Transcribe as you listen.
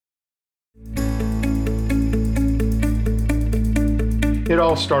It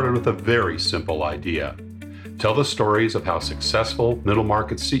all started with a very simple idea. Tell the stories of how successful middle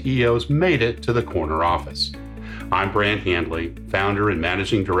market CEOs made it to the corner office. I'm Brant Handley, founder and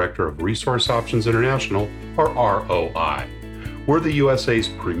managing director of Resource Options International, or ROI. We're the USA's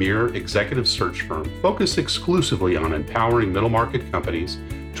premier executive search firm focused exclusively on empowering middle market companies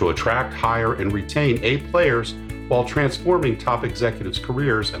to attract, hire, and retain A players while transforming top executives'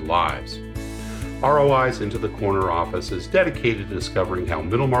 careers and lives. ROI's Into the Corner office is dedicated to discovering how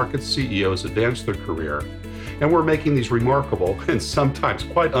middle market CEOs advance their career, and we're making these remarkable and sometimes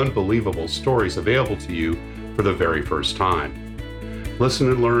quite unbelievable stories available to you for the very first time. Listen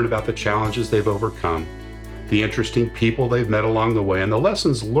and learn about the challenges they've overcome, the interesting people they've met along the way, and the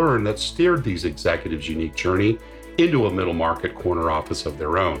lessons learned that steered these executives' unique journey into a middle market corner office of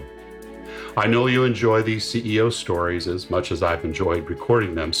their own. I know you enjoy these CEO stories as much as I've enjoyed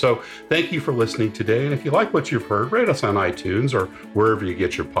recording them, so thank you for listening today. And if you like what you've heard, rate us on iTunes or wherever you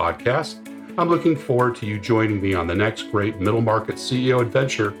get your podcasts. I'm looking forward to you joining me on the next great middle market CEO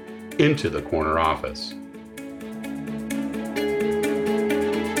adventure into the corner office.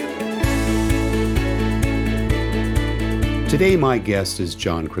 Today, my guest is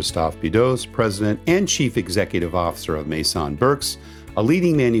Jean-Christophe Bedoze, President and Chief Executive Officer of Maison Berks, a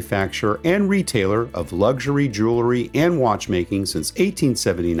leading manufacturer and retailer of luxury jewelry and watchmaking since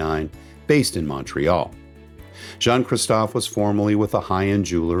 1879, based in Montreal. Jean-Christophe was formerly with a high-end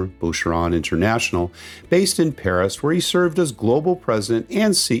jeweler, Boucheron International, based in Paris, where he served as global president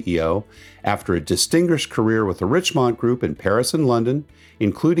and CEO after a distinguished career with the Richemont Group in Paris and London,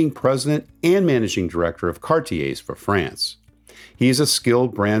 including president and managing director of Cartier's for France. He is a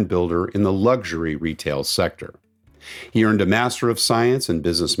skilled brand builder in the luxury retail sector. He earned a Master of Science in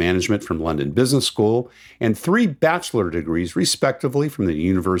Business Management from London Business School and 3 bachelor degrees, respectively, from the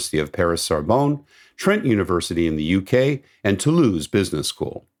University of Paris-Sorbonne, Trent University in the UK, and Toulouse Business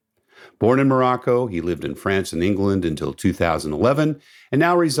School. Born in Morocco, he lived in France and England until 2011 and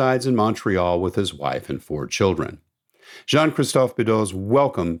now resides in Montreal with his wife and 4 children. Jean-Christophe Bedoze,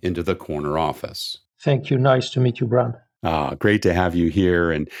 welcome into the corner office. Thank you. Nice to meet you, Brant. Great to have you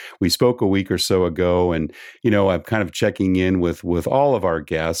here. And we spoke a week or so ago, and, I'm kind of checking in with all of our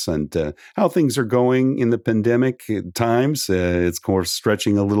guests and how things are going in the pandemic times. It's, of course,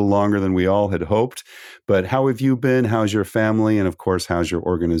 stretching a little longer than we all had hoped. But how have you been? How's your family? And, of course, how's your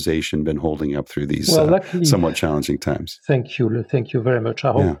organization been holding up through these luckily, somewhat challenging times? Thank you. Thank you very much.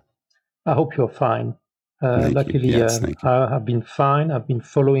 I hope you're fine. Luckily, yes, I have been fine. I've been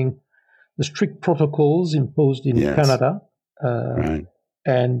following the strict protocols imposed in Canada, right.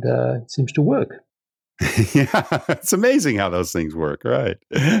 And it seems to work. Yeah, it's amazing how those things work, right?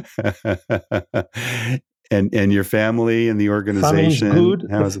 and your family and the organization?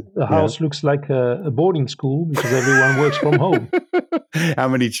 Family's good. The house looks like a boarding school because everyone works from home. How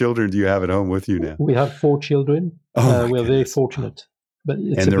many children do you have at home with you now? We have 4 children. We're very fortunate. But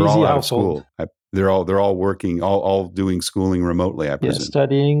it's and a they're busy all out household. of school. They're all working, all doing schooling remotely, I presume. Yeah,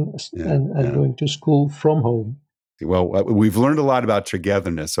 studying and going to school from home. Well, we've learned a lot about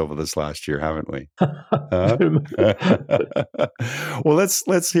togetherness over this last year, haven't we? Well,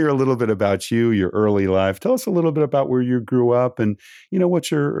 let's hear a little bit about you, your early life. Tell us a little bit about where you grew up and,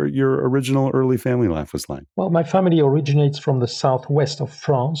 what your original early family life was like. Well, my family originates from the southwest of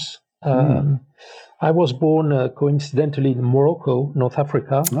France. I was born coincidentally in Morocco, North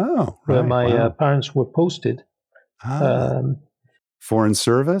Africa, where my parents were posted. Foreign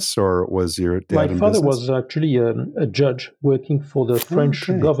service, or was your dad in My father business? was actually a judge working for the French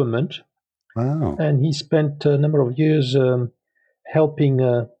government. Wow. And he spent a number of years helping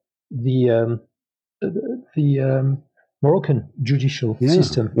the Moroccan judicial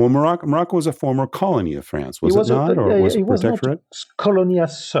system. Well, Morocco was a former colony of France, was it not? Or was it protectorate? It was not colony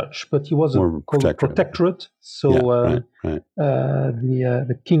as such, but he was called protectorate. So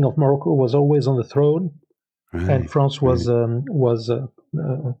the king of Morocco was always on the throne, and France was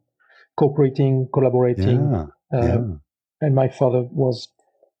cooperating, collaborating. And my father was,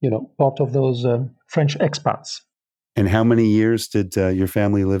 part of those French expats. And how many years did your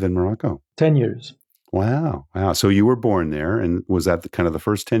family live in Morocco? 10 years. Wow. So you were born there, and was that the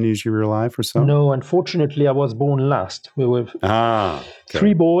first 10 years you were alive or so? No, unfortunately, I was born last. We were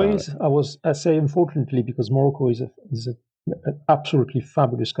 3 boys. I say unfortunately because Morocco is an absolutely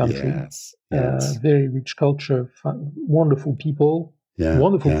fabulous country. Yes. Very rich culture, wonderful people,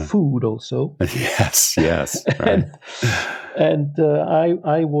 wonderful food also. Yes. Right. And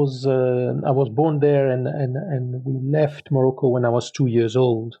I was born there, and we left Morocco when I was 2 years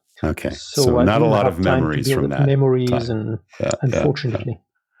old. Okay, so not a lot of memories from that. Memories, and unfortunately.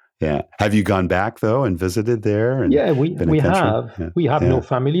 Yeah. Have you gone back though and visited there? And yeah, we have. Yeah. We have no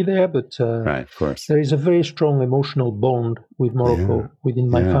family there, but right, of course. There is a very strong emotional bond with Morocco within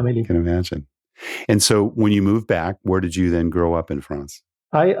my family. I can imagine. And so when you moved back, where did you then grow up in France?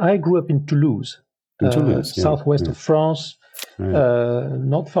 I grew up in Toulouse. Southwest of France,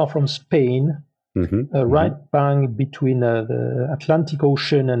 not far from Spain, right bang between the Atlantic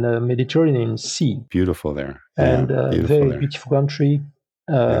Ocean and the Mediterranean Sea. Beautiful there. And very beautiful country.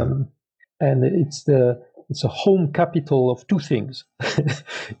 And it's a home capital of two things.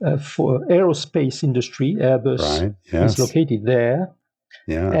 For aerospace industry, Airbus is located there.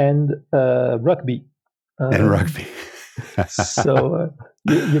 Yeah. And rugby. Rugby. So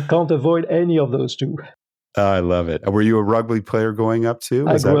you can't avoid any of those two. I love it. Were you a rugby player growing up too?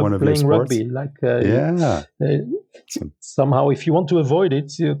 Was that one of your sports? I grew up playing rugby. Somehow, if you want to avoid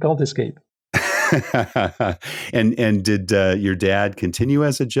it, you can't escape. And did your dad continue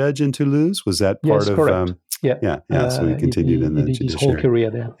as a judge in Toulouse? Was that part of? Correct. So he continued in the judiciary. His whole career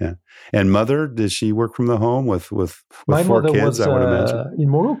there. Yeah. And mother, did she work from the home with my 4 mother kids? Was, I would imagine. In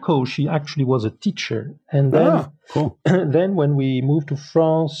Morocco, she actually was a teacher, and then cool. Then when we moved to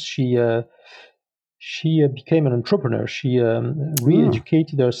France, she became an entrepreneur. She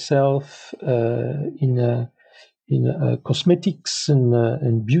re-educated herself in cosmetics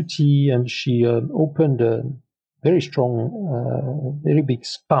and beauty, and she opened a very strong, very big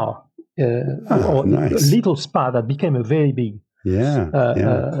spa. Nice. A little spa that became a very big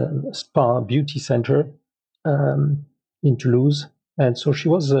spa beauty center in Toulouse. And so she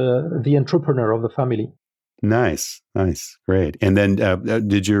was the entrepreneur of the family. Nice. Great. And then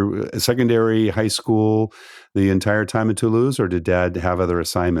did your secondary, high school, the entire time in Toulouse, or did Dad have other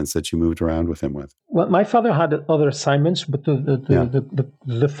assignments that you moved around with him with? Well, my father had other assignments, but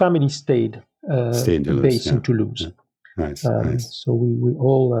the family stayed in Toulouse, based in Toulouse. Yeah. Nice. So we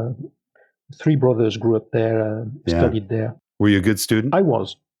all, 3 brothers grew up there, studied there. Were you a good student? I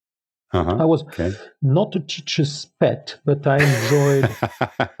was. I was not a teacher's pet, but I enjoyed,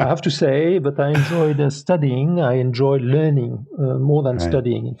 I have to say, studying. I enjoyed learning more than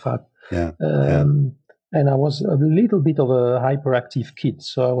studying, in fact. And I was a little bit of a hyperactive kid,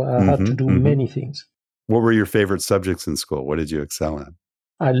 so I had to do many things. What were your favorite subjects in school? What did you excel at?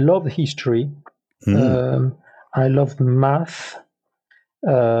 I loved history. I loved math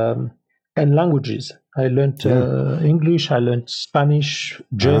and languages. I learned English. I learned Spanish,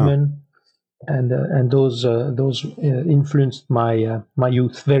 German, and those influenced my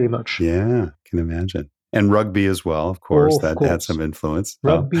youth very much. Yeah, I can imagine. And rugby as well, of course. Had some influence.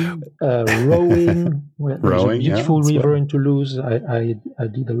 Rugby, rowing. There's a beautiful river in Toulouse. I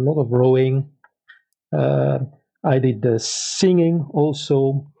did a lot of rowing. I did singing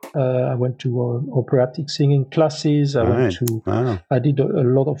also. I went to operatic singing classes. I did a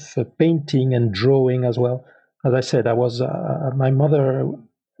lot of painting and drawing as well. As I said, I was my mother,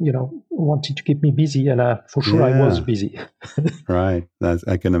 wanted to keep me busy, and for sure I was busy. Right,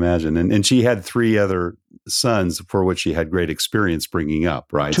 I can imagine. And she had 3 other sons for which she had great experience bringing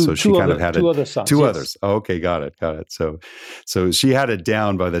up, right? So she kind of had 2 other sons. 2 others. Oh, okay, got it. So she had it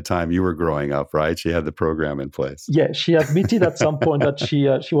down by the time you were growing up, right? She had the program in place. Yeah, she admitted at some point that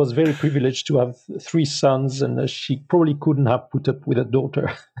she was very privileged to have 3 sons, and she probably couldn't have put up with a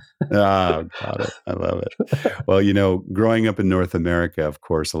daughter. Got it. I love it. Well, growing up in North America, of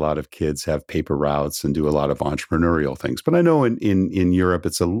course, a lot of kids have paper routes and do a lot of entrepreneurial things. But I know in Europe,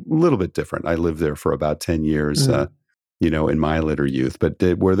 it's a little bit different. I lived there for about 10 years, in my later youth. But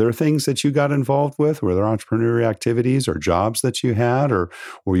were there things that you got involved with? Were there entrepreneurial activities or jobs that you had? Or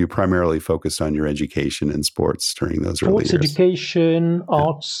were you primarily focused on your education and sports during those early years? Sports, education,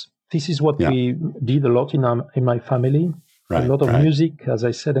 arts. This is what we did a lot in my family. A lot of music, as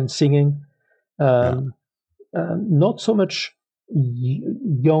I said, and singing. Not so much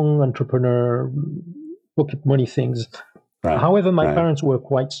young entrepreneur, pocket money things. However, my parents were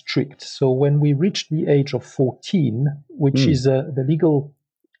quite strict. So when we reached the age of 14, which is the legal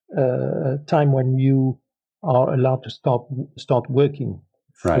time when you are allowed to start working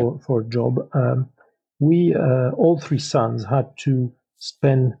for a job, we all 3 sons had to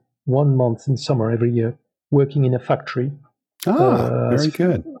spend 1 month in summer every year working in a factory. Very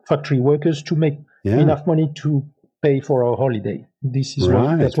good. Factory workers to make enough money to pay for our holiday. This is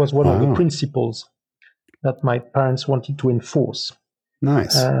that was one of the principles that my parents wanted to enforce.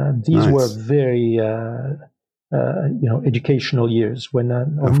 Nice. These were very, educational years.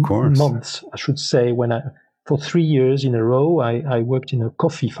 Of course, months, I should say. For 3 years in a row, I worked in a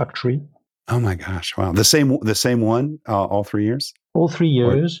coffee factory. Oh my gosh! Wow, the same one all 3 years. All 3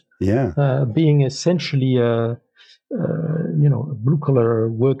 years. Being essentially, a blue collar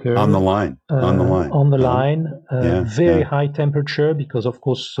worker on the line, very high temperature because, of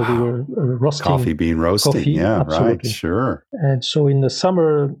course, so they were roasting coffee bean roasting. Coffee, yeah, absolutely. Right, sure. And so in the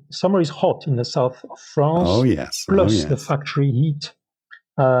summer is hot in the south of France. Oh yes, plus the factory heat.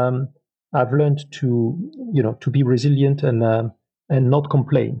 I've learned to be resilient and not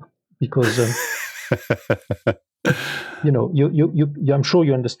complain because I'm sure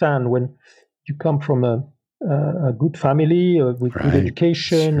you understand when you come from a good family with good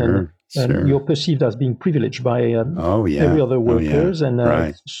education, sure. and you're perceived as being privileged by every other workers,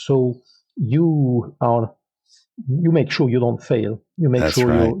 and so you make sure you don't fail. You make That's sure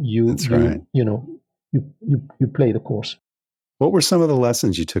right. you play the course. What were some of the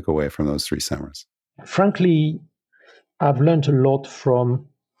lessons you took away from those 3 summers? Frankly, I've learned a lot from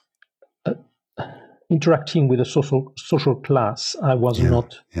interacting with a social class I was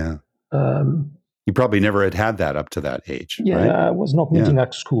not. Yeah. You probably never had that up to that age. Yeah, right? I was not meeting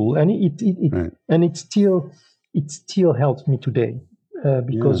at school, and it still helps me today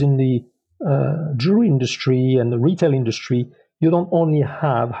because in the jewelry industry and the retail industry, you don't only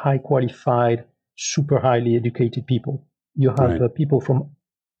have high qualified, super highly educated people. You have people from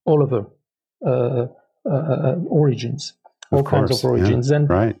all over origins, all kinds of origins,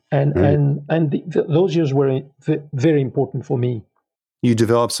 those years were very important for me. You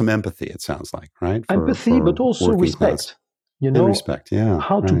developed some empathy, it sounds like, right? Empathy, but also respect. And respect,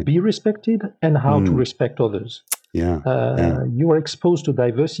 how to be respected and how to respect others. You are exposed to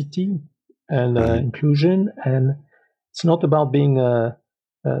diversity and inclusion, and it's not about being the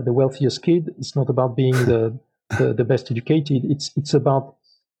wealthiest kid. It's not about being the best educated. It's about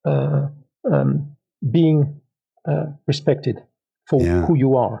being respected for who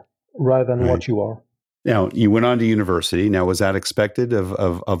you are rather than what you are. Now, you went on to university. Now, was that expected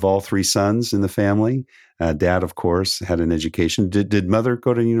of all 3 sons in the family? Dad, of course, had an education. Did mother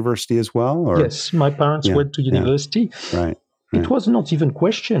go to university as well? Or? Yes, my parents went to university. Right. It was not even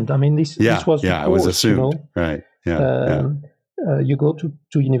questioned. I mean, this was the course, it was assumed. Right. You go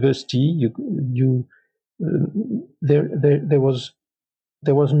to university. There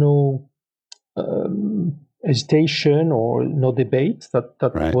was no hesitation or no debate.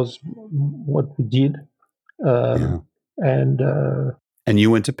 That was what we did. And you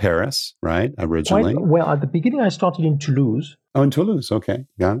went to Paris, right? Originally. Well, at the beginning, I started in Toulouse. Oh, in Toulouse. Okay.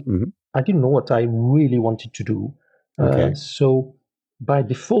 Yeah. Mm-hmm. I didn't know what I really wanted to do. So by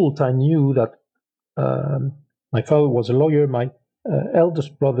default, I knew that my father was a lawyer. My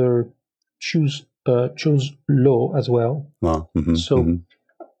eldest brother chose law as well. Wow. Mm-hmm. So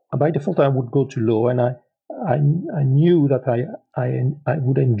by default, I would go to law, and I knew that I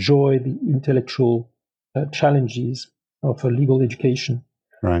would enjoy the intellectual challenges of a legal education.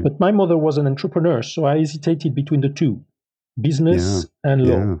 Right. But my mother was an entrepreneur, so I hesitated between the two, business and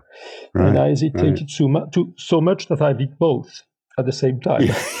law. Yeah. Right. And I hesitated so much that I did both at the same time.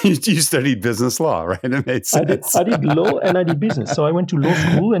 Yeah. You studied business law, right? It made sense. I did law and I did business. So I went to law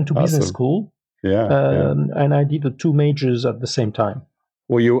school and to business school. And I did the 2 majors at the same time.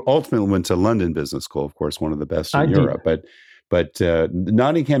 Well, you ultimately went to London Business School, of course, one of the best in Europe. But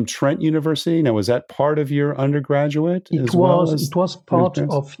Nottingham Trent University, now was that part of your undergraduate? It was part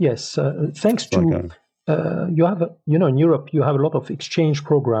of, yes. Thanks to you have in Europe you have a lot of exchange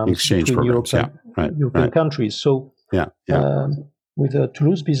programs between Europe and European countries. So with the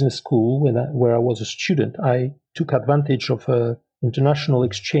Toulouse Business School, where I was a student, I took advantage of international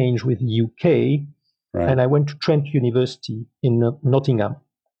exchange with the UK. And I went to Trent University in Nottingham,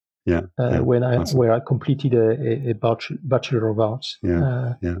 where I completed a Bachelor of Arts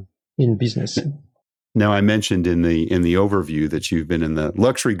in business. Now, I mentioned in the overview that you've been in the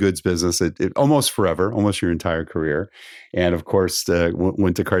luxury goods business almost forever, almost your entire career, and of course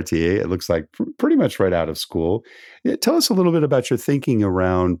went to Cartier. It looks like pretty much right out of school. Tell us a little bit about your thinking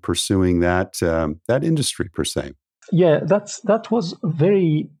around pursuing that industry per se. Yeah, that was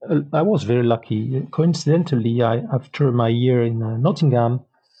very. I was very lucky. Coincidentally, after my year in Nottingham,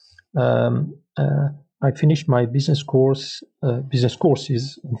 I finished my business courses.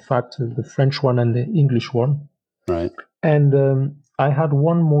 In fact, the French one and the English one. Right. And I had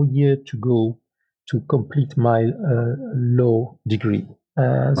one more year to go to complete my law degree.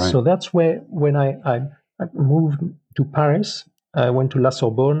 So that's when I moved to Paris. I went to La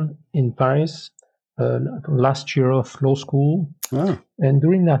Sorbonne in Paris. Last year of law school. And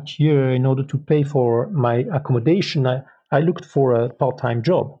during that year, in order to pay for my accommodation, I looked for a part-time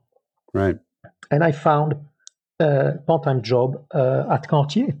job. Right. And I found a part-time job at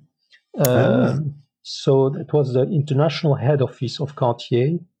Cartier. So it was the international head office of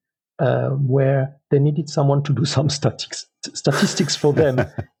Cartier where they needed someone to do some statistics for them.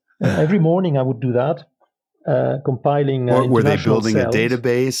 Every morning I would do that, compiling were they building sales. a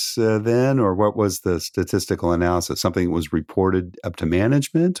database then, or what was the statistical analysis? Something that was reported up to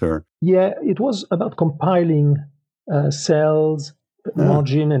management, or? Yeah, it was about compiling sales,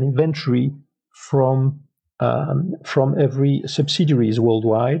 margin, and inventory from every subsidiaries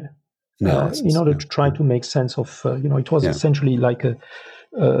worldwide, in order to try to make sense of, it was essentially like a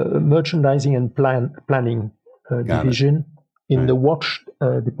merchandising and planning division in the watch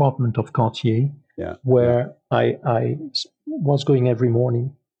department of Cartier, where I was going every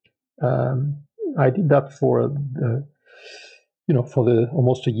morning. I did that for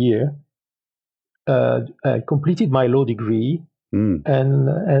almost a year. I completed my law degree,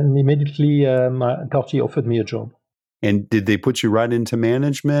 and immediately Cartier offered me a job. And did they put you right into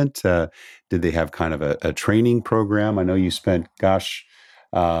management? Did they have kind of a training program? I know you spent,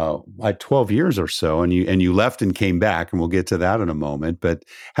 like 12 years or so, and you left and came back, and we'll get to that in a moment. But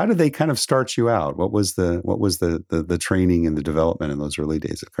how did they kind of start you out? What was the training and the development in those early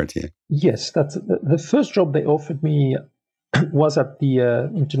days at Cartier? Yes, that's the first job they offered me was at the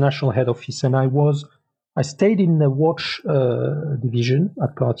international head office, and I stayed in the watch division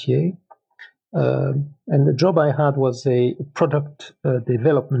at Cartier, and the job I had was a product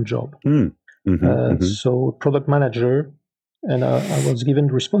development job. So product manager. And I was given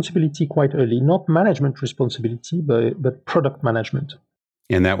responsibility quite early, not management responsibility, but product management.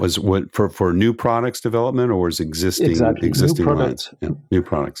 And that was what for new products development, or was existing new lines? Yeah, new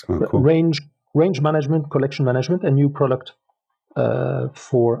products. Oh, cool. Range management, collection management, and new product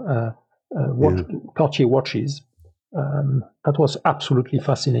for Cartier watches. That was absolutely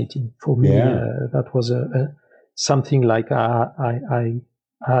fascinating for me. That was something like I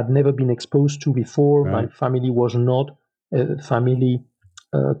had never been exposed to before. Right. My family was not family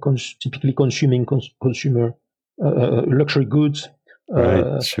typically consuming consumer luxury goods.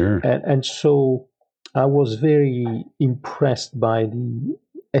 Right, sure. And so I was very impressed by the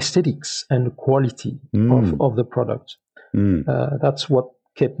aesthetics and the quality of the product. That's what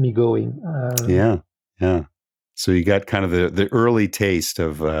kept me going. Yeah. So you got kind of the early taste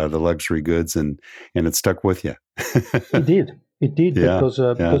of the luxury goods, and it stuck with you. It did, because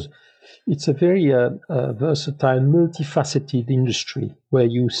it's a very versatile, multifaceted industry where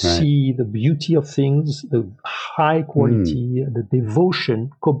you see the beauty of things, the high quality, the devotion,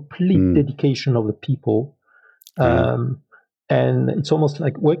 complete dedication of the people. And it's almost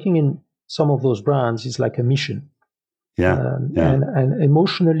like working in some of those brands is like a mission. And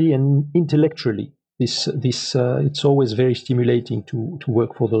emotionally and intellectually, this it's always very stimulating to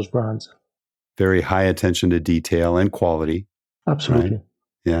work for those brands. Very high attention to detail and quality. Absolutely. Right?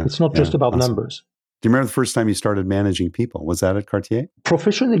 Yeah, it's not just about numbers. Do you remember the first time you started managing people? Was that at Cartier?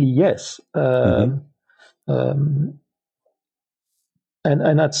 Professionally, yes. And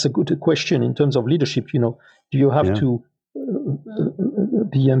that's a good question in terms of leadership. Do you have to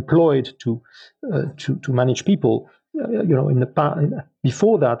be employed to manage people?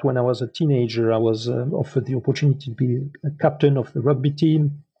 Before that, when I was a teenager, I was offered the opportunity to be a captain of the rugby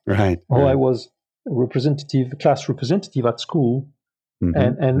team. Right. Or I was class representative at school.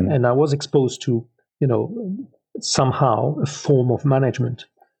 And I was exposed to, somehow a form of management.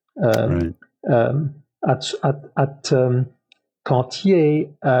 At Cartier,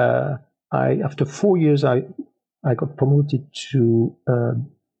 after 4 years, I got promoted to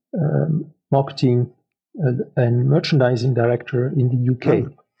marketing and merchandising director in the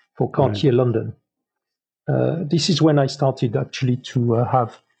UK for Cartier London. This is when I started actually to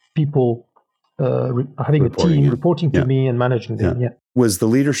have people having a team reporting to me and managing them. Was the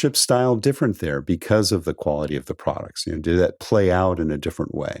leadership style different there because of the quality of the products? Did that play out in a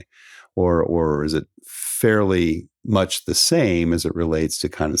different way, or is it fairly much the same as it relates to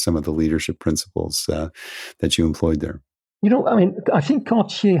kind of some of the leadership principles that you employed there? I think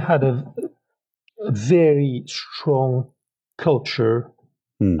Cartier had a very strong culture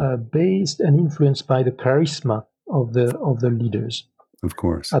based and influenced by the charisma of the leaders. Of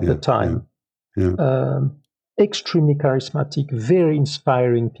course, at the time. Extremely charismatic, very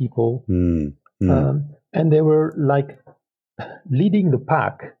inspiring people. And they were like leading the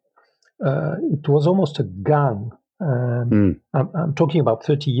pack. It was almost a gang. I'm talking about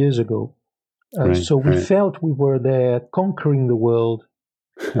 30 years ago. So we felt we were there conquering the world,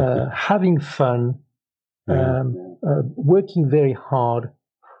 having fun, working very hard.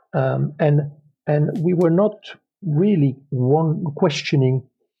 And we were not really questioning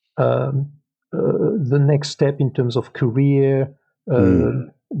the next step in terms of career,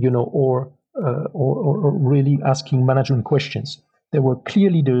 or really asking management questions. There were clear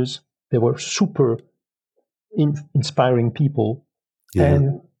leaders They were super inspiring people. Yeah.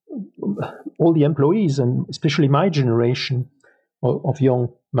 And all the employees, and especially my generation of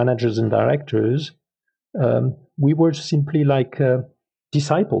young managers and directors, we were simply like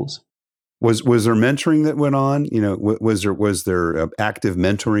disciples. Was there mentoring that went on? Was there active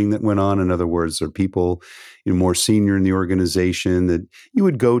mentoring that went on? In other words, are people more senior in the organization that you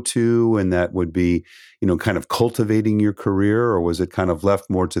would go to, and that would be kind of cultivating your career, or was it kind of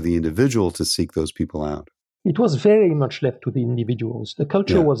left more to the individual to seek those people out? It was very much left to the individuals. The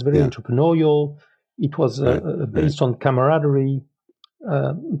culture was very entrepreneurial. It was based on camaraderie.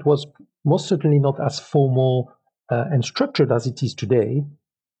 It was most certainly not as formal and structured as it is today.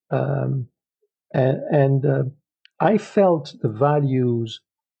 And I felt the values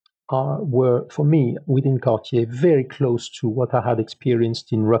were, for me, within Cartier, very close to what I had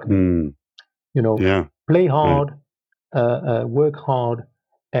experienced in rugby. Play hard, work hard,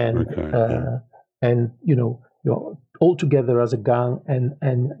 and you're all together as a gang,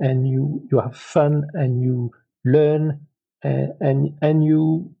 and you have fun, and you learn, and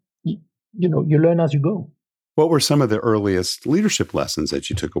you learn as you go. What were some of the earliest leadership lessons that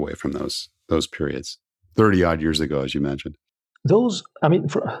you took away from those periods, 30 odd years ago, as you mentioned? It's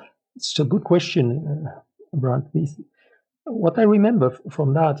a good question, Brant. What I remember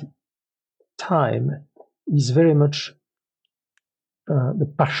from that time is very much the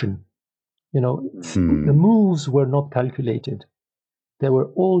passion. The moves were not calculated. They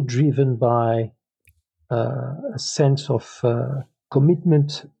were all driven by a sense of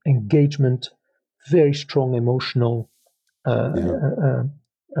commitment, engagement, very strong emotional bond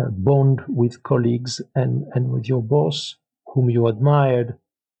with colleagues and with your boss, whom you admired,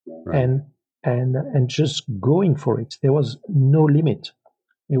 and just going for it. There was no limit.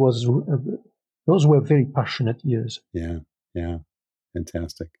 It was those were very passionate years. Yeah,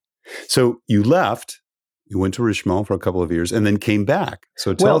 fantastic. So you left. You went to Richemont for a couple of years and then came back.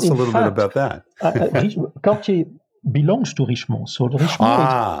 So tell us a little bit about that. Cartier belongs to Richemont. So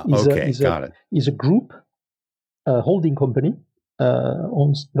Richemont is a group, a holding company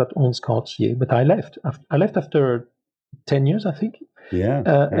that owns Cartier. But I left. I left after 10 years, I think. Yeah.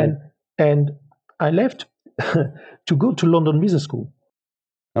 And I left to go to London Business School.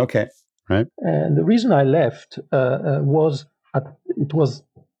 Okay. Right. And the reason I left was it was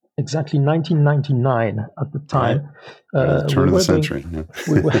exactly 1999 at the time. Turn of the century.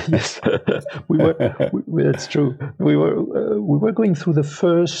 That's true. We were going through the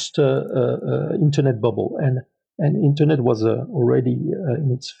first internet bubble, and internet was already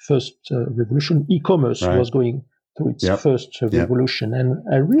in its first revolution. E-commerce was going through its first revolution, and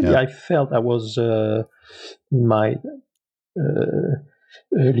I felt I was in my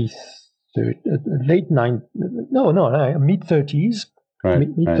mid 30s.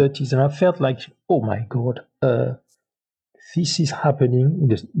 Mid 30s, and I felt like, oh my God, this is happening.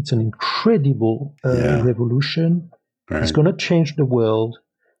 It's an incredible revolution. Right. It's going to change the world.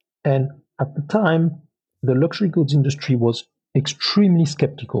 And at the time, the luxury goods industry was extremely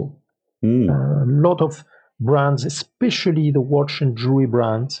skeptical. A lot of brands, especially the watch and jewelry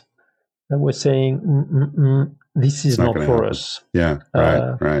brands, were saying, this is not for us. Yeah,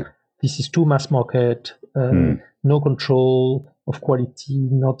 right. This is too mass market, no control of quality,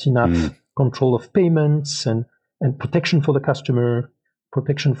 not enough control of payments, and protection for the customer,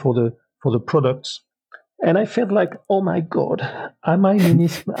 protection for the products. And I felt like, oh my God, am I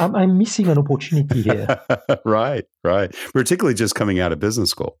missing an opportunity here? Right. Particularly just coming out of business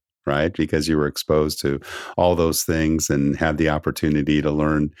school, right? Because you were exposed to all those things and had the opportunity to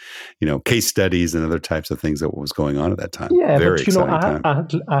learn, case studies and other types of things that was going on at that time. Yeah, very exciting time.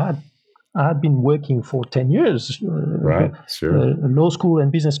 I had been working for 10 years. Right, sure. Law school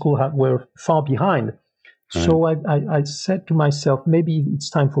and business school were far behind. Right. So I said to myself, maybe it's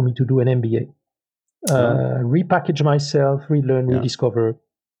time for me to do an MBA. Repackage myself, relearn, rediscover.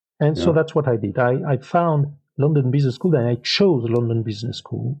 And so that's what I did. I found London Business School, and I chose London Business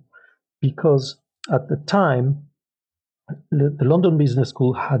School because at the time, the London Business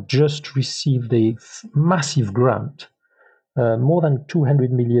School had just received a massive grant, more than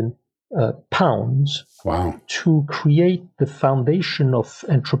 200 million pounds. Wow. To create the foundation of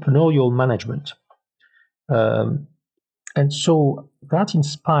entrepreneurial management. And so that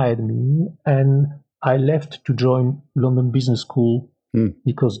inspired me, and I left to join London Business School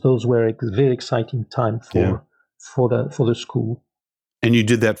because those were a very exciting time for the school. And you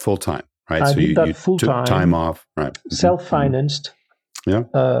did that full time, right? I did that full time. Took time off, right? Self-financed. Yeah.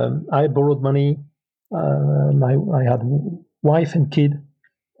 I borrowed money. I had wife and kid,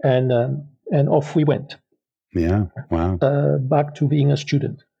 and off we went. Yeah. Wow. Back to being a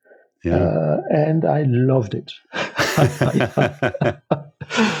student. And I loved it.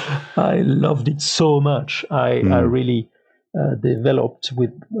 I loved it so much. I really developed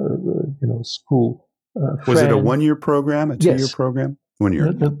with school friends. Was it a 1-year program, a 2-year program? 1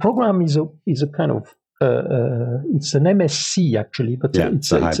 year. The program is a kind of it's an MSc actually, but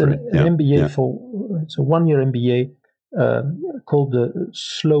it's an MBA it's a 1-year MBA called the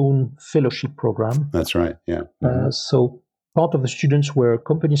Sloan Fellowship Program. That's right. Yeah. So part of the students were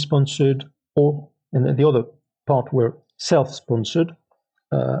company sponsored, and the other part were self-sponsored.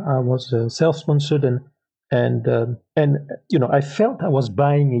 I was self-sponsored, and I felt I was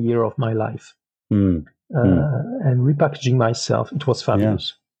buying a year of my life and repackaging myself. It was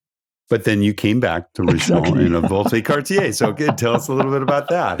fabulous. But then you came back to Richemont and Volta Cartier. So tell us a little bit about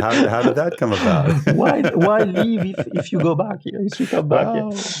that. How did that come about? Why leave if you go back? If you come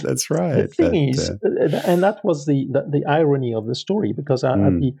back, that's right. The thing is, and that was the irony of the story, because at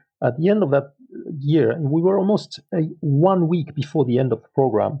the end of that year, we were almost 1 week before the end of the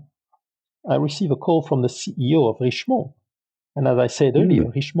program, I received a call from the CEO of Richemont. And as I said earlier,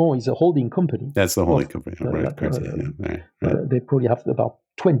 Richemont is a holding company. That's the holding company, right? They probably have about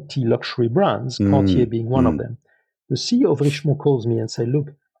 20 luxury brands, Cartier being one of them. The CEO of Richemont calls me and says,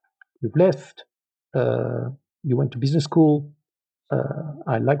 look, you've left, you went to business school,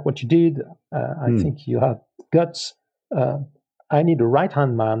 I like what you did, I think you have guts, I need a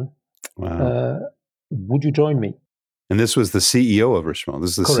right-hand man, would you join me? And this was the CEO of Richemont,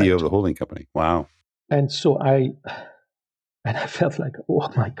 this is the Correct. CEO of the holding company, wow. And so I felt like, oh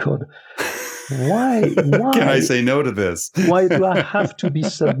my God, why can I say no to this? Why do I have to be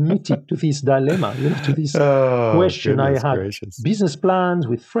submitted to this dilemma, to this question? I had business plans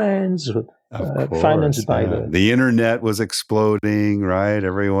with friends, financed by the internet was exploding, right?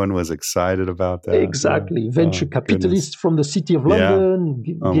 Everyone was excited about that. Exactly. Venture capitalists from the City of London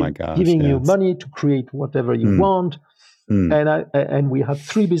giving you money to create whatever you want. And we had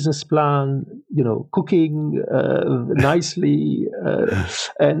 3 business plans, cooking nicely,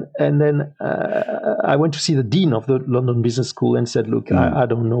 and then I went to see the dean of the London Business School and said, "Look, I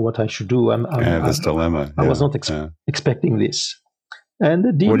don't know what I should do. I have this dilemma. I was not expecting this." And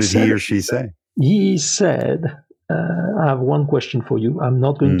the dean what did he or she say? He said, "I have one question for you. I'm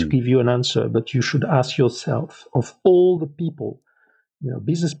not going to give you an answer, but you should ask yourself, of all the people,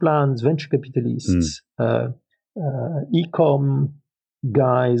 business plans, venture capitalists." E-com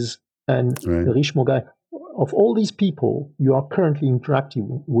guys and the Richemont guy, of all these people you are currently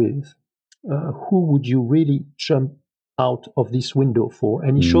interacting with, who would you really jump out of this window for?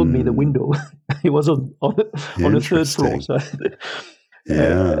 And he showed me the window. It was on the 3rd floor. So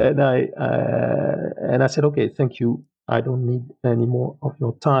and I said, okay, thank you. I don't need any more of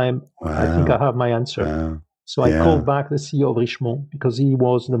your time. I think I have my answer. Wow. So I called back the CEO of Richemont because he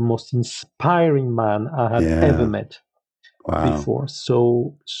was the most inspiring man I had ever met before.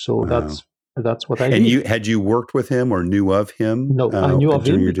 So that's what I did. And had you worked with him or knew of him? No, I knew of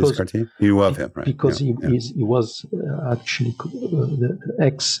him because you knew of him, right? Because he was actually the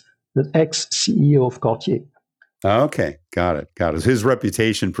ex CEO of Cartier. Okay, got it. His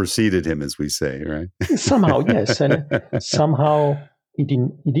reputation preceded him, as we say, right? Somehow, yes, and somehow. He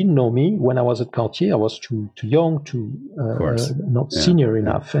didn't know me when I was at Cartier. I was too young, not senior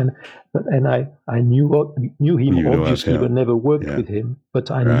enough, and I knew him obviously, but never worked with him.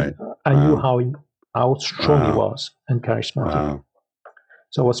 But I knew how strong he was and charismatic. Wow.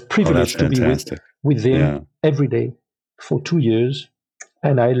 So I was privileged to be with him every day for 2 years,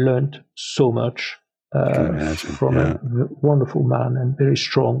 and I learned so much from a wonderful man and very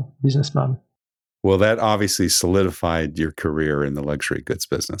strong businessman. Well, that obviously solidified your career in the luxury goods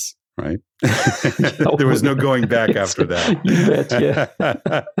business, right? There was no going back after that. You bet, yeah.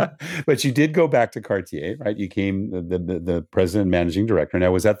 But you did go back to Cartier, right? You became the president and managing director.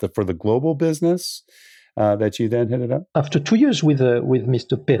 Now, was that for the global business that you then headed up? After 2 years with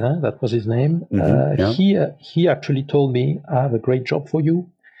Mr. Perrin, that was his name, he actually told me, I have a great job for you.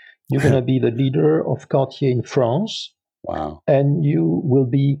 You're going to be the leader of Cartier in France. Wow. And you will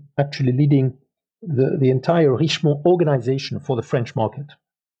be actually leading the entire Richemont organization for the French market.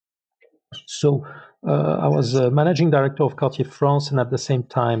 So I was managing director of Cartier France, and at the same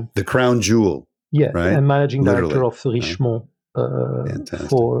time, the crown jewel. Yeah, right? And managing director of Richemont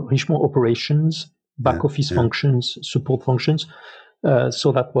for Richemont operations, back office functions, support functions.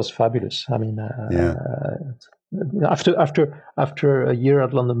 So that was fabulous. I mean, after a year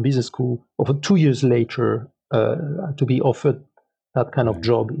at London Business School, over 2 years later, to be offered that kind of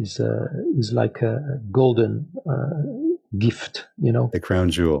job is like a golden gift, The crown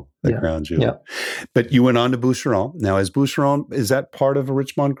jewel. Crown jewel. Yeah. But you went on to Boucheron. Now, is that part of a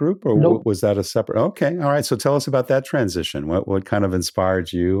Richemont Group, or Nope. was that a separate? Okay, all right. So tell us about that transition. What kind of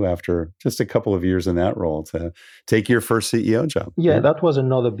inspired you after just a couple of years in that role to take your first CEO job? Yeah, that was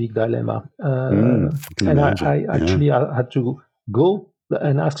another big dilemma. And I actually I had to go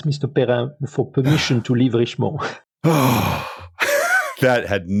and ask Mr. Perrin for permission to leave Richemont.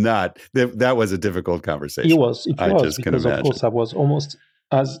 That was a difficult conversation. It was because of course I was almost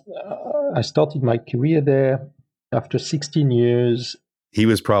I started my career there after 16 years. He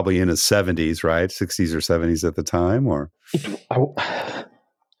was probably in his 70s, right? 60s or 70s at the time, or?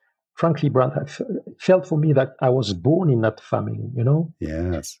 Frankly, Brad, it felt for me that I was born in that family, you know?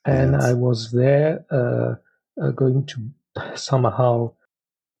 Yes. And I was there going to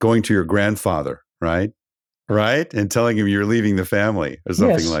your grandfather, right? Right? And telling him you're leaving the family or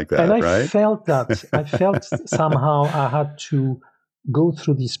something like that, and right? I felt that. I felt somehow I had to go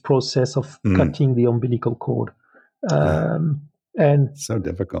through this process of cutting the umbilical cord. And so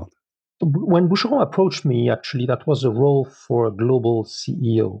difficult. When Boucheron approached me, actually, that was a role for a global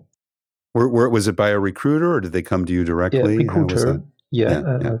CEO. Was it by a recruiter, or did they come to you directly? Yeah, recruiter.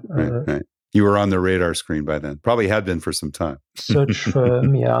 Right. You were on the radar screen by then. Probably had been for some time. Search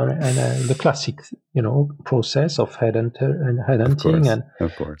firm, and the classic, process of headhunting.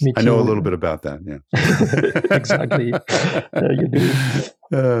 Of course. I know a little bit about that, yeah. Exactly.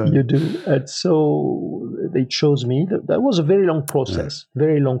 You do. And so they chose me. That was a very long process.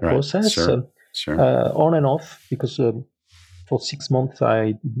 Sure. On and off, because for 6 months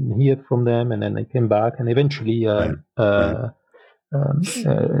I didn't hear from them, and then I came back, and eventually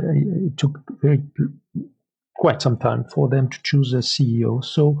it took quite some time for them to choose a CEO.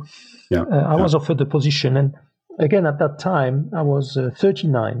 So I was offered the position, and again at that time I was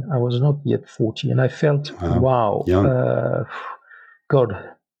 39. I was not yet 40, and I felt, wow, God,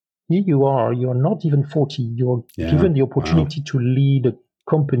 here you are. You are not even 40. You're given the opportunity to lead a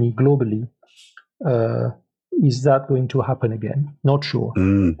company globally. Is that going to happen again? Not sure.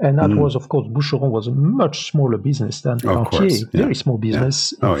 And that was, of course, Boucheron was a much smaller business than Cartier, very small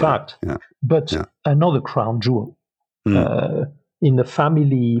business, in fact, but another crown jewel in the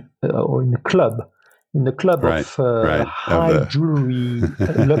family or in the club of high jewelry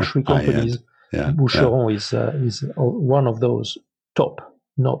luxury companies. Boucheron is one of those top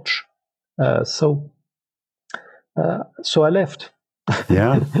notch. So I left.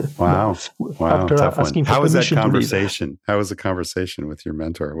 Yeah. Wow. After asking for How was that permission conversation? How was the conversation with your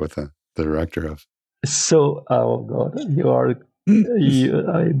mentor, with the director of? So, oh God,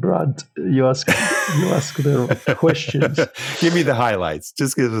 Brad, you ask the questions. Give me the highlights.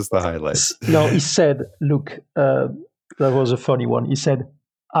 Just give us the highlights. No, he said, look, that was a funny one. He said,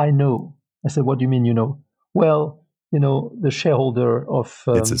 I know. I said, what do you mean you know? Well, the shareholder of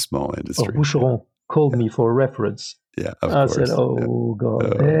it's a small industry. Of Boucheron called me for a reference. Yeah, of course. I said,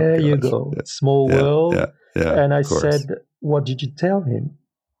 God, there you go. Small world. And I said, what did you tell him?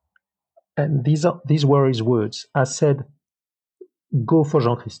 And these were his words. I said, go for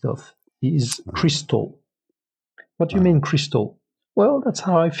Jean-Christophe. He is crystal. What do you mean crystal? Well, that's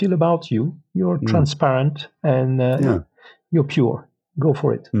how I feel about you. You're transparent and you're pure. Go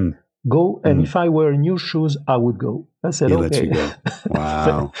for it. Go. And if I were in your shoes, I would go. I said, okay. Let you go.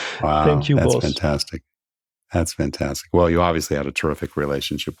 Wow. Thank you, That's boss. Fantastic. That's fantastic. Well, you obviously had a terrific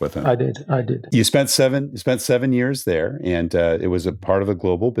relationship with him. I did. You spent 7 years there, and it was a part of a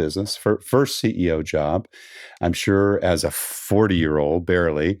global business. First CEO job, I'm sure, as a 40-year-old,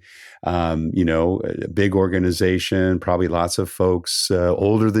 barely. A big organization, probably lots of folks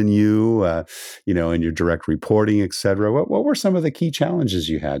older than you, in your direct reporting, et cetera. What were some of the key challenges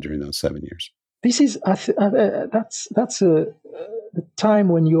you had during those 7 years? This is that's a time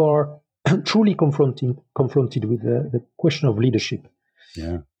when you are truly confronted with the question of leadership.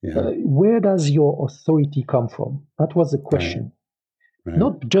 Where does your authority come from? That was the question. Right.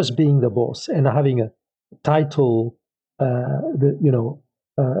 Not just being the boss and having a title, on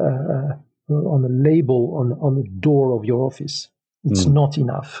a label on the door of your office. It's not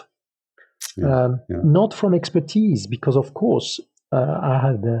enough. Not from expertise, because of course I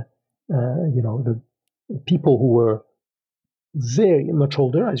had the people who were very much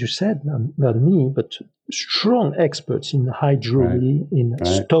older, as you said, than me, but strong experts in high jewelry, in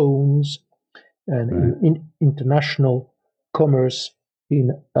stones, and in international commerce,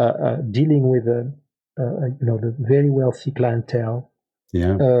 in dealing with the very wealthy clientele.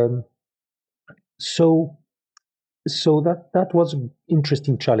 So that was an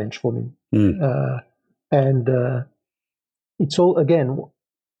interesting challenge for me, and it's all again.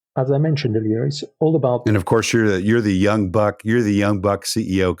 as I mentioned earlier, it's all about. And of course, you're the young buck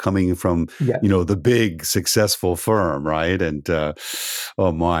CEO coming from the big successful firm, right? And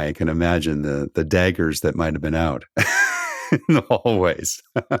oh my, I can imagine the daggers that might have been out in the hallways.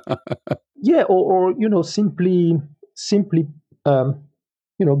 Yeah, or simply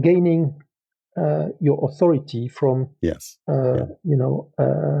gaining your authority from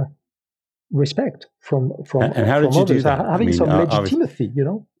respect from and how did you others, do that? having some legitimacy,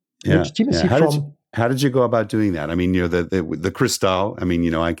 legitimacy from. How did you go about doing that? I mean, the Cristal. I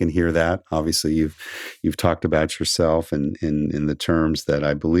mean, I can hear that. Obviously, you've talked about yourself in the terms that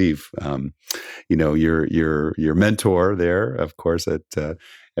I believe, your mentor there, of course, at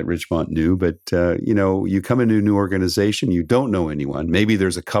Richemont knew. But you come into a new organization, you don't know anyone. Maybe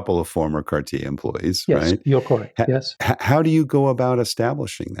there's a couple of former Cartier employees. Yes, right? You're correct. Yes. How do you go about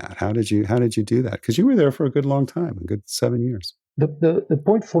establishing that? How did you do that? Because you were there for a good long time, a good 7 years. The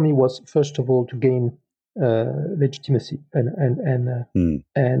point for me was, first of all, to gain legitimacy, and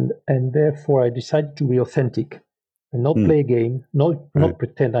therefore I decided to be authentic and not play a game, not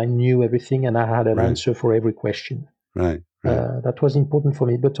pretend I knew everything and I had an answer for every question. Right. That was important for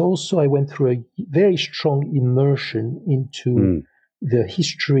me. But also I went through a very strong immersion into the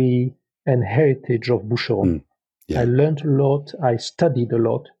history and heritage of Boucheron. I learned a lot. I studied a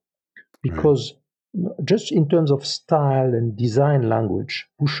lot because just in terms of style and design language,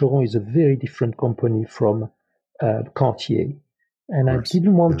 Boucheron is a very different company from Cartier. And I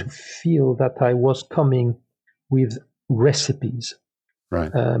didn't want to feel that I was coming with recipes.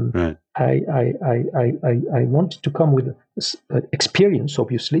 Right. I wanted to come with experience,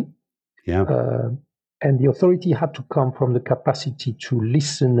 obviously. Yeah. And the authority had to come from the capacity to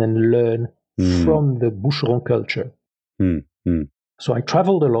listen and learn from the Boucheron culture. So I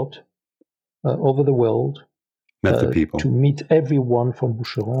traveled a lot over the world. Met the people. To meet everyone from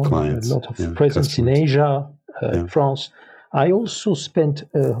Boucheron. Clients, a lot of presence in Asia, France. I also spent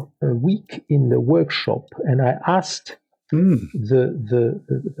a week in the workshop, and I asked the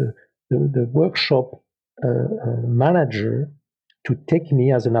workshop manager to take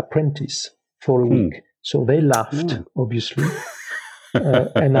me as an apprentice for a week. So they laughed, obviously.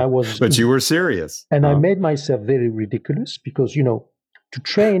 And I was. But you were serious. And I made myself very ridiculous because, to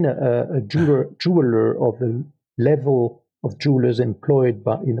train a jeweler of the level of jewelers employed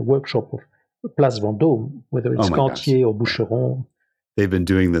in a workshop of Place Vendôme, whether it's Cartier or Boucheron. They've been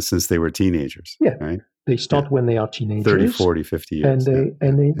doing this since they were teenagers. Yeah. Right? They start when they are teenagers. 30, 40, 50 years.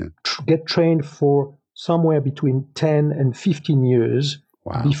 And they get trained for somewhere between 10 and 15 years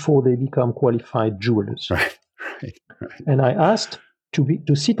before they become qualified jewelers. Right. And I asked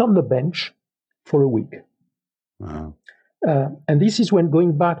to sit on the bench for a week. Wow. And this is when,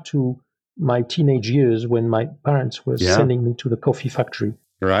 going back to my teenage years, when my parents were sending me to the coffee factory.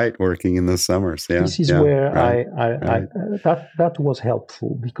 Right, working in the summers. Yeah, this is where that was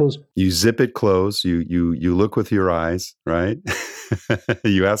helpful because you zip it close. You look with your eyes, right?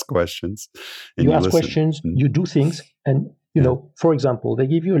 You ask questions. And you ask questions. You do things, and for example, they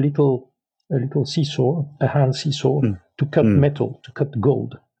give you a little seesaw, a hand seesaw, to cut metal, to cut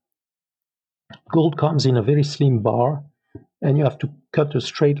gold. Gold comes in a very slim bar, and you have to cut a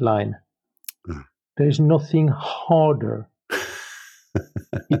straight line. There is nothing harder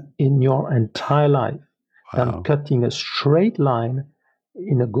in your entire life than cutting a straight line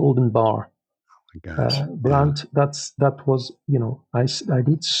in a golden bar. Oh my gosh. Brandt, that was, I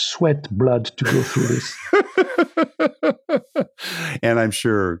did sweat blood to go through this. And I'm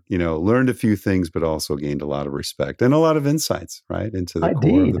sure, learned a few things, but also gained a lot of respect and a lot of insights, right, into the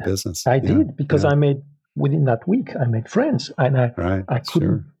core of the business. I did, because within that week, I made friends, and I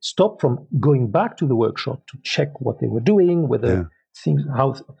couldn't stop from going back to the workshop to check what they were doing, whether things,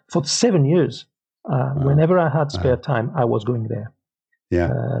 how, for 7 years, whenever I had spare time, I was going there.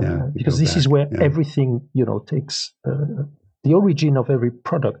 Because this is where everything, takes, the origin of every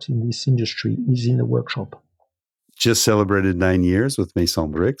product in this industry is in the workshop. Just celebrated 9 years with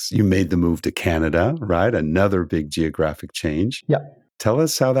Maison Brix. You made the move to Canada, right? Another big geographic change. Yeah. Tell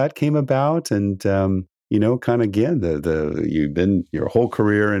us how that came about, and kind of again, you've been your whole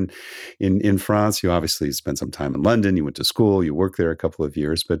career in France. You obviously spent some time in London. You went to school. You worked there a couple of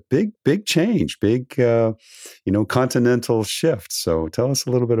years, but big change, big continental shift. So tell us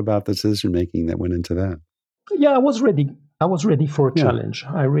a little bit about the decision making that went into that. Yeah, I was ready. I was ready for a challenge.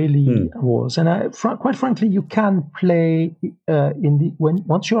 I really was, and quite frankly, you can play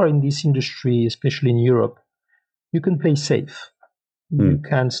once you are in this industry, especially in Europe, you can play safe. You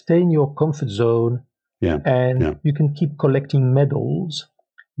can stay in your comfort zone, and you can keep collecting medals,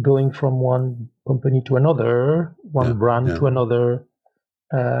 going from one company to another, one brand to another,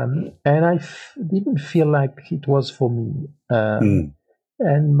 and didn't feel like it was for me.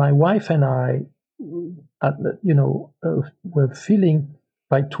 And my wife and I, were feeling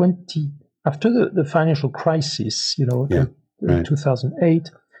by 20 after the financial crisis, in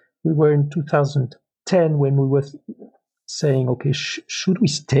 2008, we were in 2010 when we were saying, okay, should we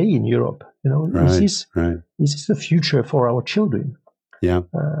stay in Europe? Is this the future for our children? Yeah.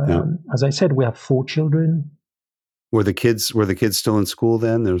 As I said, we have 4 children. Were the kids still in school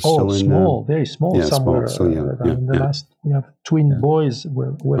then? They're still small, very small. Yeah, somewhere small, so young. in the last, we have twin boys.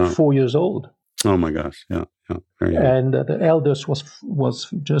 We're 4 years old. Oh my gosh! Yeah. Very young. And the eldest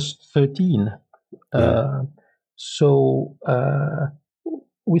was just 13. So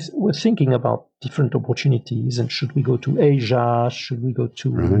we're thinking about different opportunities, and should we go to Asia? Should we go to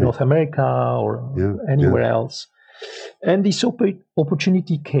North America or anywhere else? And this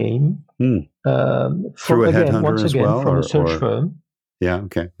opportunity came through a headhunter as well, from a search firm. Yeah.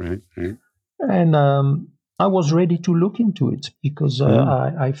 Okay. Right. And I was ready to look into it because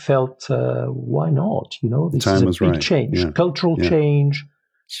I felt, why not? This Time is a big change, cultural change,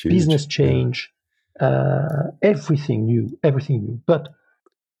 business change, everything new. But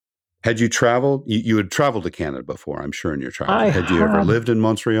had you traveled? You had traveled to Canada before, I'm sure, in your childhood. Had you ever lived in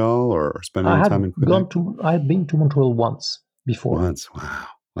Montreal or spent any time in Quebec? I had been to Montreal once before.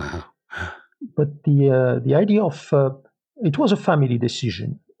 Wow. But the idea of it was a family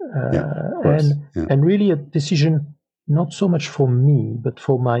decision, and really a decision not so much for me, but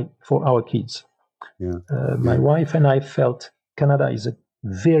for our kids. My wife and I felt Canada is a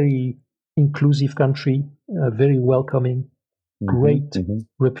very inclusive country, very welcoming. Great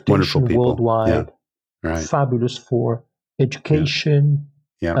reputation worldwide, fabulous for education,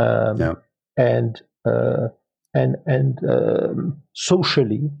 and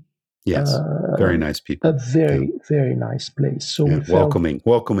socially. Yes, very nice people. A very nice place. So we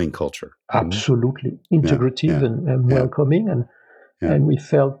welcoming culture. Absolutely integrative and welcoming, and we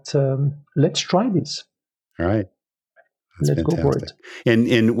felt let's try this. All right. Let's go for it. And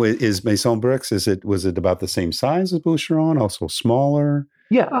is Maison Brix, was it about the same size as Boucheron, also smaller?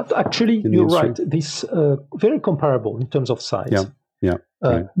 Yeah, actually, you're right. This very comparable in terms of size.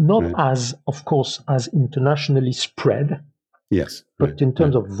 Not as, of course, as internationally spread. Yes. But in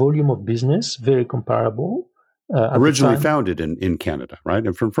terms of volume of business, very comparable. Originally founded in Canada, right?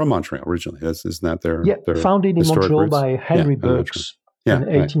 And from Montreal originally. Isn't that their founded in Montreal by Henry Burks in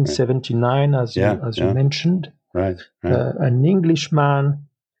 1879, as you mentioned. Right. An Englishman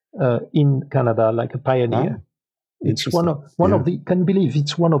in Canada, like a pioneer. It's one of the. Can you believe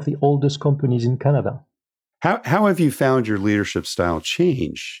it's one of the oldest companies in Canada? How have you found your leadership style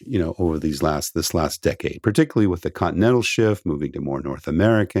change? Over this last decade, particularly with the continental shift, moving to more North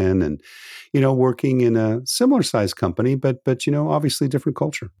American, and working in a similar size company, but obviously different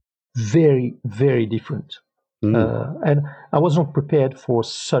culture. Very, very different. And I was not prepared for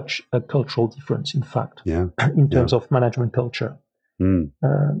such a cultural difference, in fact, in terms of management culture.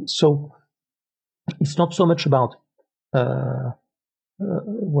 So it's not so much about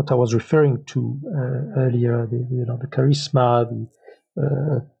what I was referring to earlier, the charisma,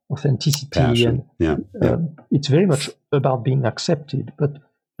 the authenticity, passion. It's very much about being accepted. But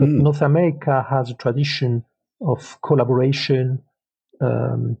North America has a tradition of collaboration,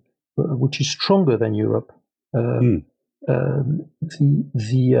 which is stronger than Europe. The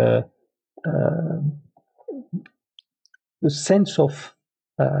sense of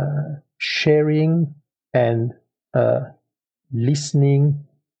sharing and listening,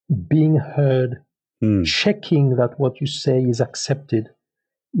 being heard, checking that what you say is accepted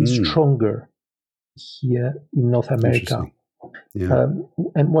is stronger here in North America.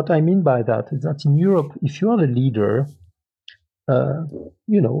 And what I mean by that is that in Europe, if you are the leader,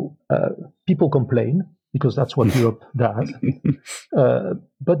 people complain, because that's what Europe does.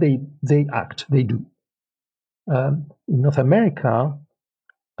 But they act, they do. In North America,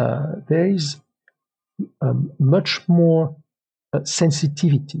 there is much more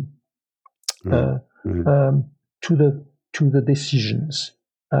sensitivity to the decisions.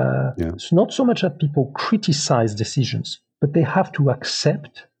 It's not so much that people criticize decisions, but they have to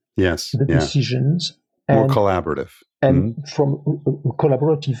accept the decisions. More collaborative. And from a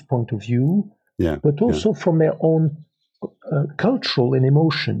collaborative point of view, but also from their own cultural and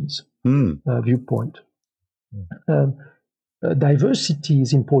emotions viewpoint. Diversity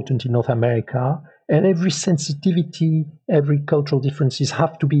is important in North America, and every sensitivity, every cultural differences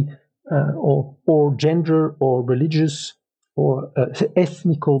have to be, or gender, or religious, or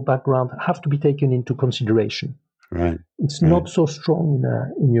ethnical background have to be taken into consideration. Right. It's not so strong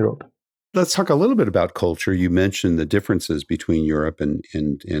in Europe. let's talk a little bit about culture. You mentioned the differences between Europe and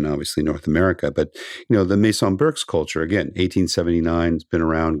obviously North America, but the Maison Berk's culture, again, 1879, has been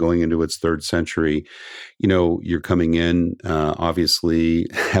around going into its third century. You're coming in, obviously,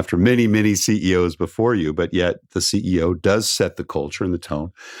 after many, many CEOs before you, but yet the CEO does set the culture and the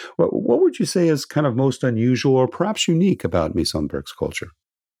tone. What would you say is kind of most unusual or perhaps unique about Maison Berk's culture?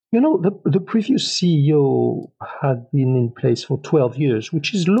 The previous CEO had been in place for 12 years,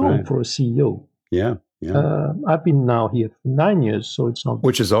 which is long for a CEO. Yeah. I've been now here for 9 years, so it's not...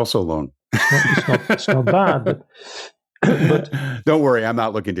 Which is also long. It's not bad, but don't worry, I'm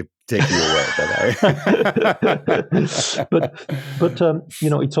not looking to take you away. But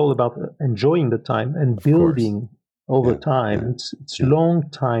it's all about enjoying the time and building over time. It's long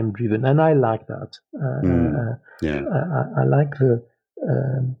time driven, and I like that. I like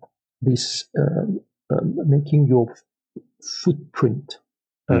this making your footprint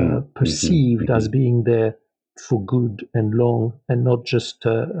perceived as being there for good and long, and not just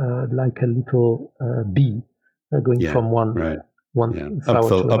like a little bee going from one flower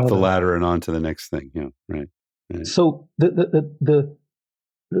to another. Up the ladder and on to the next thing. Yeah, right. So the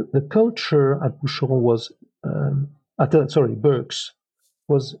culture at Boucheron was Berk's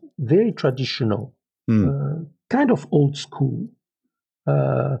was very traditional, kind of old school.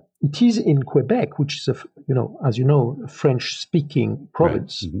 It is in Quebec, which is as you know, a French-speaking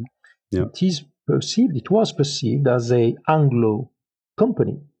province. Right. Mm-hmm. It was perceived as a Anglo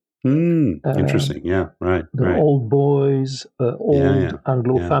company. Interesting. The old boys, old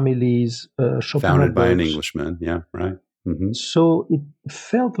Anglo families, founded by an Englishman. Yeah, right. Mm-hmm. So it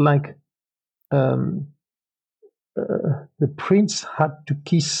felt like the prince had to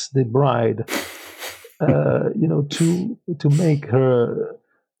kiss the bride,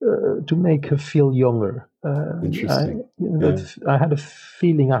 to make her feel younger. Interesting. I had a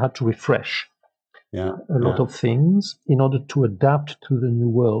feeling I had to refresh a lot of things in order to adapt to the new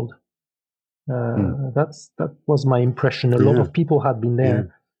world. That was my impression. A lot of people had been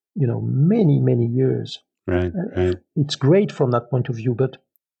there, many, many years. Right. It's great from that point of view, but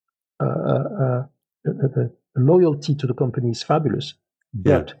the loyalty to the company is fabulous.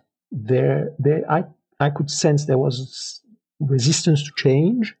 But I could sense there was resistance to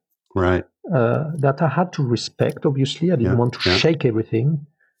change. Right. That I had to respect. Obviously, I didn't want to shake everything,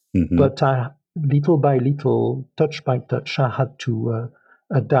 but little by little, touch by touch, I had to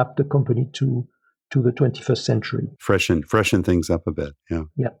adapt the company to the 21st century. Freshen things up a bit. Yeah.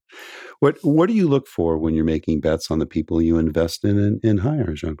 Yeah. What do you look for when you're making bets on the people you invest in and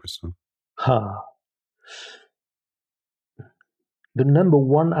hire, Jean-Christophe? The number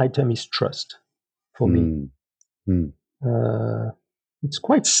one item is trust for me. It's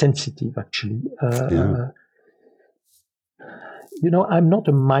quite sensitive, actually. I'm not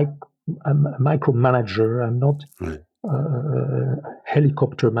a micromanager. I'm not a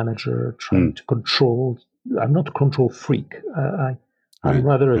helicopter manager trying to control. I'm not a control freak. I'm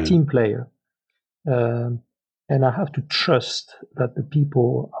rather a team player. And I have to trust that the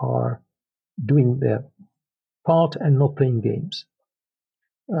people are doing their part and not playing games.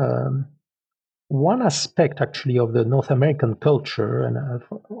 One aspect, actually, of the North American culture and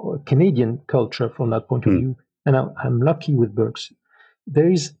Canadian culture from that point of view, and I'm lucky with Berk's, there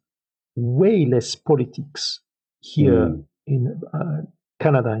is way less politics here in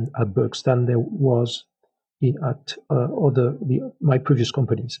Canada at Berk's than there was at my previous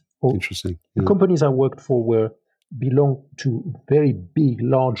companies. Interesting. The companies I worked for belonged to very big,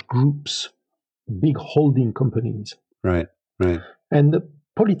 large groups, big holding companies. Right. And the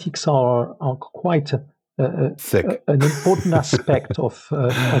politics are quite thick, an important aspect of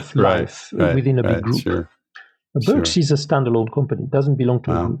life within a big group. Sure. Berk's is a standalone company; it doesn't belong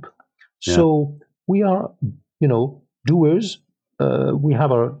to a group. So we are, doers. We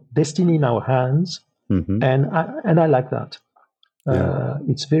have our destiny in our hands, and I like that.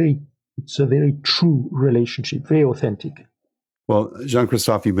 It's a very true relationship, very authentic. Well,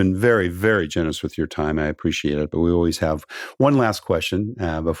 Jean-Christophe, you've been very, very generous with your time. I appreciate it. But we always have one last question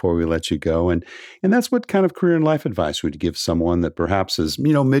before we let you go. And that's what kind of career and life advice would you give someone that perhaps is,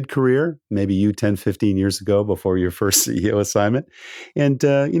 mid-career, maybe you 10, 15 years ago before your first CEO assignment. And,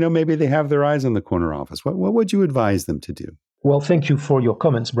 maybe they have their eyes on the corner office. What would you advise them to do? Well, thank you for your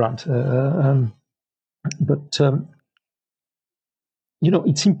comments, Brant. But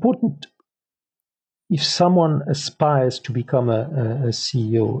it's important. If someone aspires to become a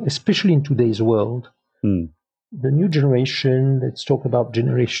CEO, especially in today's world, the new generation, let's talk about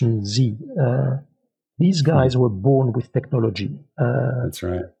Generation Z, these guys were born with technology. That's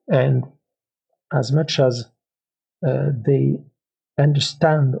right. And as much as they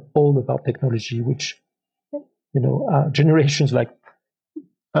understand all about technology, which, generations like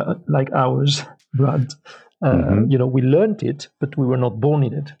ours, Brad, we learned it, but we were not born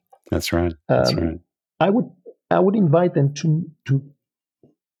in it. That's right. That's right. I would invite them to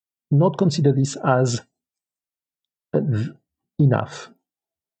not consider this as enough.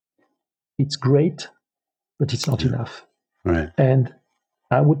 It's great, but it's not enough. Right. And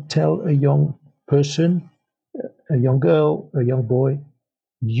I would tell a young person, a young girl, a young boy,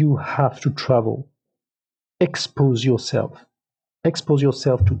 you have to travel. Expose yourself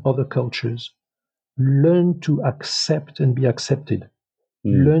to other cultures. Learn to accept and be accepted.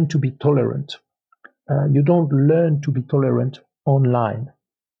 Learn to be tolerant. You don't learn to be tolerant online.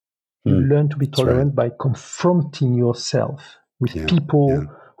 You learn to be tolerant by confronting yourself with people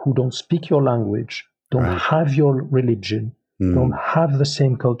who don't speak your language, don't have your religion, don't have the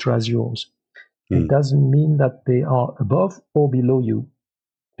same culture as yours. It doesn't mean that they are above or below you.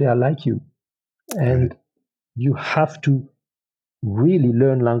 They are like you. And you have to really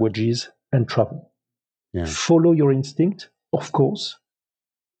learn languages and travel. Yeah. Follow your instinct, of course.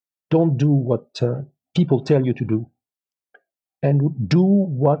 Don't do what people tell you to do. And do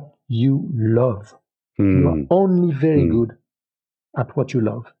what you love. You are only very good at what you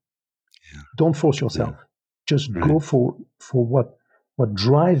love. Yeah. Don't force yourself. Just go for what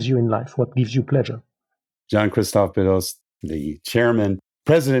drives you in life, what gives you pleasure. Jean-Christophe Bedos, the chairman,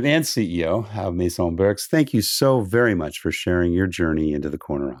 president, and CEO of Maison Burks, thank you so very much for sharing your journey into the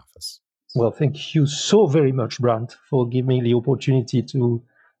corner office. Well, thank you so very much, Brant, for giving me the opportunity to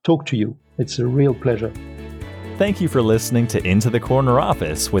talk to you. It's a real pleasure. Thank you for listening to Into the Corner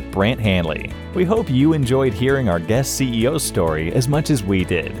Office with Brant Handley. We hope you enjoyed hearing our guest CEO story as much as we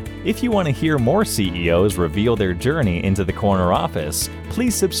did. If you want to hear more CEOs reveal their journey into the corner office,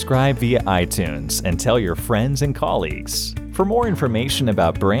 please subscribe via iTunes and tell your friends and colleagues. For more information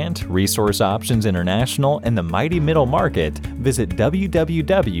about Brant, Resource Options International, and the mighty middle market, visit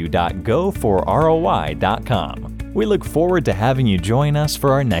www.goforroi.com. We look forward to having you join us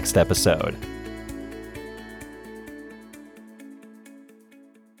for our next episode.